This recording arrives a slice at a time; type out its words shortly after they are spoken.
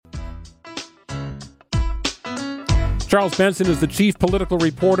Charles Benson is the chief political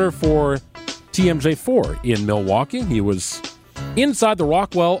reporter for TMJ4 in Milwaukee. He was inside the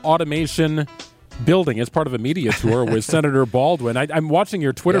Rockwell Automation building as part of a media tour with Senator Baldwin. I'm watching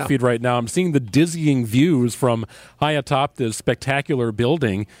your Twitter feed right now. I'm seeing the dizzying views from high atop this spectacular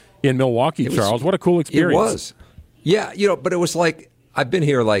building in Milwaukee, Charles. What a cool experience. It was. Yeah, but it was like, I've been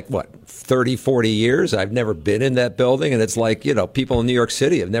here 30, 40 years. I've never been in that building. And it's like, people in New York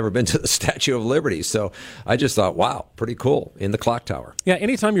City have never been to the Statue of Liberty. So I just thought, wow, pretty cool in the clock tower. Yeah,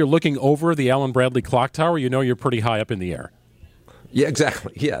 anytime you're looking over the Allen Bradley clock tower, you're pretty high up in the air. Yeah,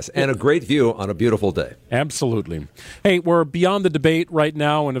 exactly. Yes. And a great view on a beautiful day. Absolutely. Hey, we're beyond the debate right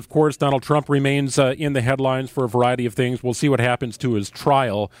now. And of course, Donald Trump remains in the headlines for a variety of things. We'll see what happens to his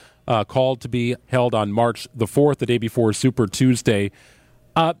trial, called to be held on March the 4th, the day before Super Tuesday.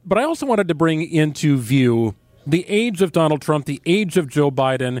 But I also wanted to bring into view the age of Donald Trump, the age of Joe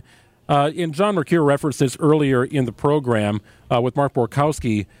Biden. And John Mercure referenced this earlier in the program with Mark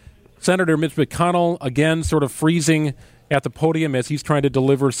Borkowski. Senator Mitch McConnell, again, sort of freezing at the podium as he's trying to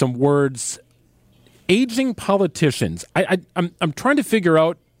deliver some words. Aging politicians. I'm trying to figure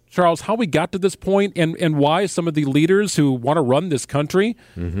out, Charles, how we got to this point and why some of the leaders who want to run this country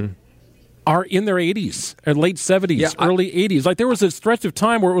are in their 80s and late 70s, early 80s. Like there was a stretch of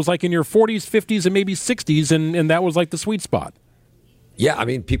time where it was like in your 40s, 50s, and maybe 60s, and that was like the sweet spot. Yeah, I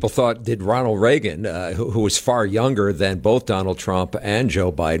mean, people thought, did Ronald Reagan, who was far younger than both Donald Trump and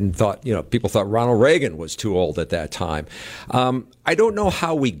Joe Biden, people thought Ronald Reagan was too old at that time. I don't know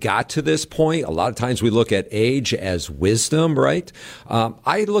how we got to this point. A lot of times we look at age as wisdom, right?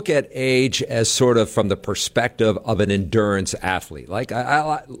 I look at age as sort of from the perspective of an endurance athlete. Like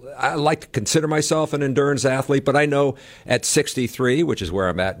I like to consider myself an endurance athlete, but I know at 63, which is where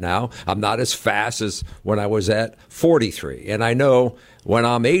I'm at now, I'm not as fast as when I was at 43. And I know when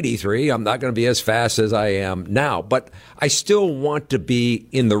I'm 83, I'm not going to be as fast as I am now, but I still want to be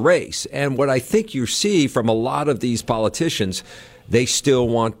in the race. And what I think you see from a lot of these politicians, they still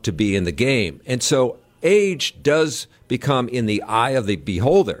want to be in the game. And so age does become in the eye of the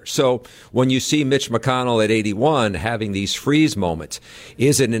beholder. So when you see Mitch McConnell at 81 having these freeze moments,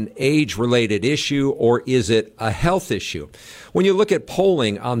 is it an age-related issue or is it a health issue? When you look at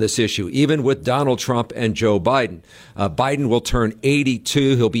polling on this issue, even with Donald Trump and Joe Biden, Biden will turn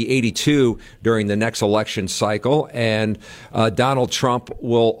 82. He'll be 82 during the next election cycle. And Donald Trump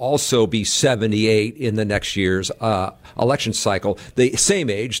will also be 78 in the next year's election cycle, the same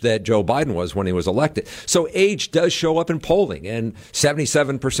age that Joe Biden was when he was elected. So age does show up in polling, and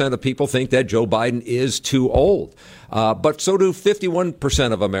 77% of people think that Joe Biden is too old. But so do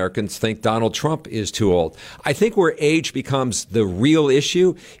 51% of Americans think Donald Trump is too old. I think where age becomes the real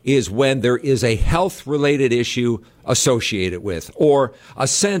issue is when there is a health-related issue associated with, or a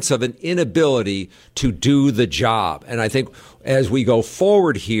sense of an inability to do the job. And I think as we go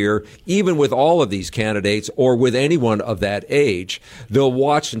forward here, even with all of these candidates or with anyone of that age, they'll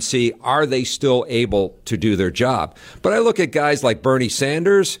watch and see, are they still able to do their job? But I look at guys like Bernie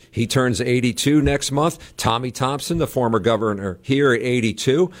Sanders. He turns 82 next month. Tommy Thompson, the former governor here at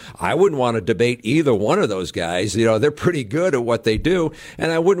 82. I wouldn't want to debate either one of those guys. They're pretty good at what they do.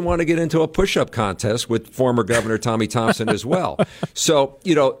 And I wouldn't want to get into a push-up contest with former Governor Tommy Thompson as well. So,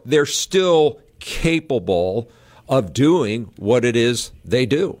 they're still capable of doing what it is they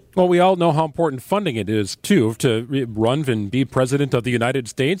do. Well, we all know how important funding it is, too. To run and be president of the United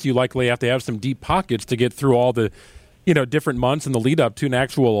States, you likely have to have some deep pockets to get through all the different months in the lead up to an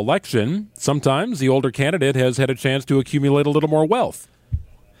actual election. Sometimes the older candidate has had a chance to accumulate a little more wealth.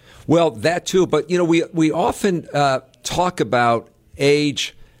 Well, that too. But, we often talk about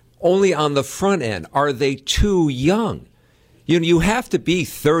age only on the front end. Are they too young? You have to be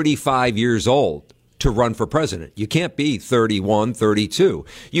 35 years old to run for president. You can't be 31, 32.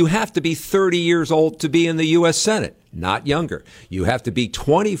 You have to be 30 years old to be in the U.S. Senate, not younger. You have to be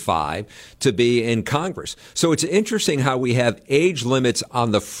 25 to be in Congress. So it's interesting how we have age limits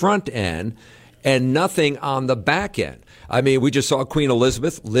on the front end and nothing on the back end. I mean, we just saw Queen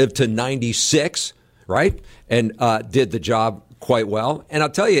Elizabeth live to 96, right? And did the job quite well. And I'll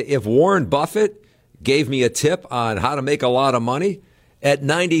tell you, if Warren Buffett gave me a tip on how to make a lot of money at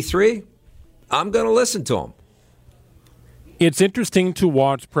 93, I'm going to listen to him. It's interesting to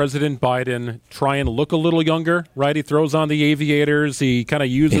watch President Biden try and look a little younger, right? He throws on the aviators. He kind of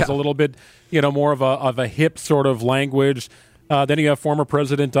uses a little bit, more of a hip sort of language. Then you have former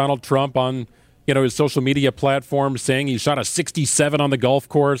President Donald Trump on, his social media platform saying he shot a 67 on the golf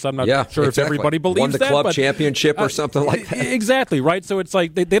course. I'm not sure if everybody believes Won the that. club championship or something like that. Exactly, right? So it's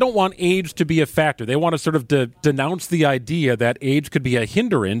like they don't want age to be a factor. They want to sort of denounce the idea that age could be a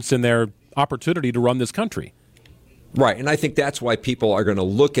hindrance in their opportunity to run this country. Right, and I think that's why people are going to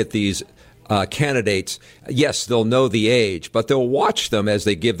look at these candidates. Yes, they'll know the age, but they'll watch them as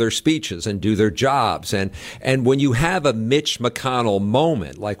they give their speeches and do their jobs. And when you have a Mitch McConnell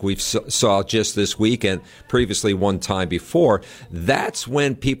moment, like we saw just this week and previously one time before, that's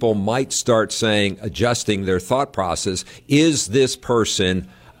when people might start saying, adjusting their thought process, is this person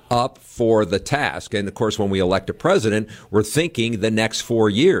up for the task? And of course, when we elect a president, we're thinking the next 4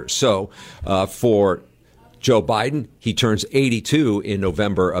 years. So for Joe Biden, he turns 82 in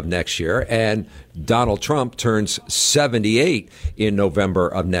November of next year, and Donald Trump turns 78 in November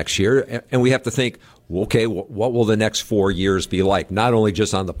of next year. And we have to think, okay, what will the next 4 years be like? Not only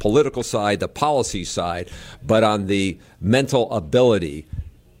just on the political side, the policy side, but on the mental ability,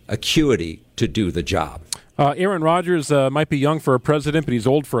 acuity to do the job. Aaron Rodgers might be young for a president, but he's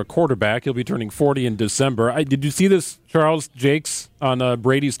old for a quarterback. He'll be turning 40 in December. Did you see this, Charles Jakes, on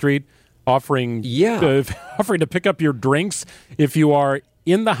Brady Street? Offering to pick up your drinks if you are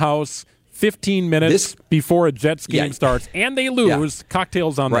in the house 15 minutes before a Jets game starts and they lose,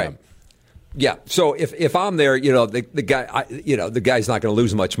 cocktails on them. Yeah. So if I'm there, the guy, the guy's not going to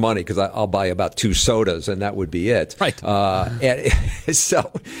lose much money because I'll buy about 2 sodas and that would be it. Right. And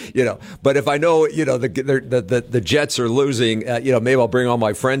so, but if I know, the Jets are losing, maybe I'll bring all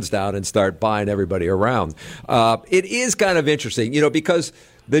my friends down and start buying everybody around. It is kind of interesting, because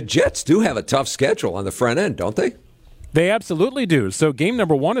the Jets do have a tough schedule on the front end, don't they? They absolutely do. So game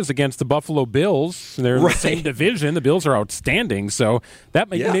number 1 is against the Buffalo Bills. They're in the same division. The Bills are outstanding. So that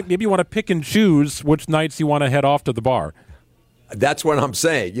maybe you want to pick and choose which nights you want to head off to the bar. That's what I'm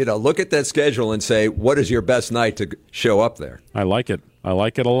saying. Look at that schedule and say, what is your best night to show up there? I like it. I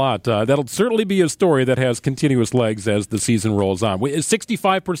like it a lot. That'll certainly be a story that has continuous legs as the season rolls on.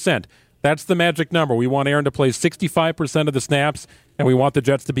 65%. That's the magic number. We want Aaron to play 65% of the snaps, and we want the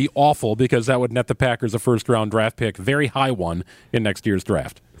Jets to be awful because that would net the Packers a first-round draft pick, very high one, in next year's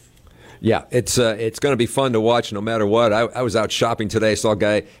draft. Yeah, it's going to be fun to watch no matter what. I was out shopping today, saw a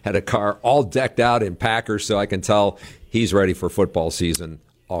guy had a car all decked out in Packers, so I can tell he's ready for football season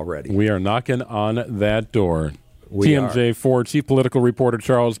already. We are knocking on that door. TMJ4 Chief Political Reporter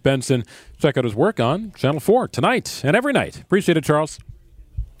Charles Benson. Check out his work on Channel 4 tonight and every night. Appreciate it, Charles.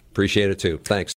 Appreciate it, too. Thanks.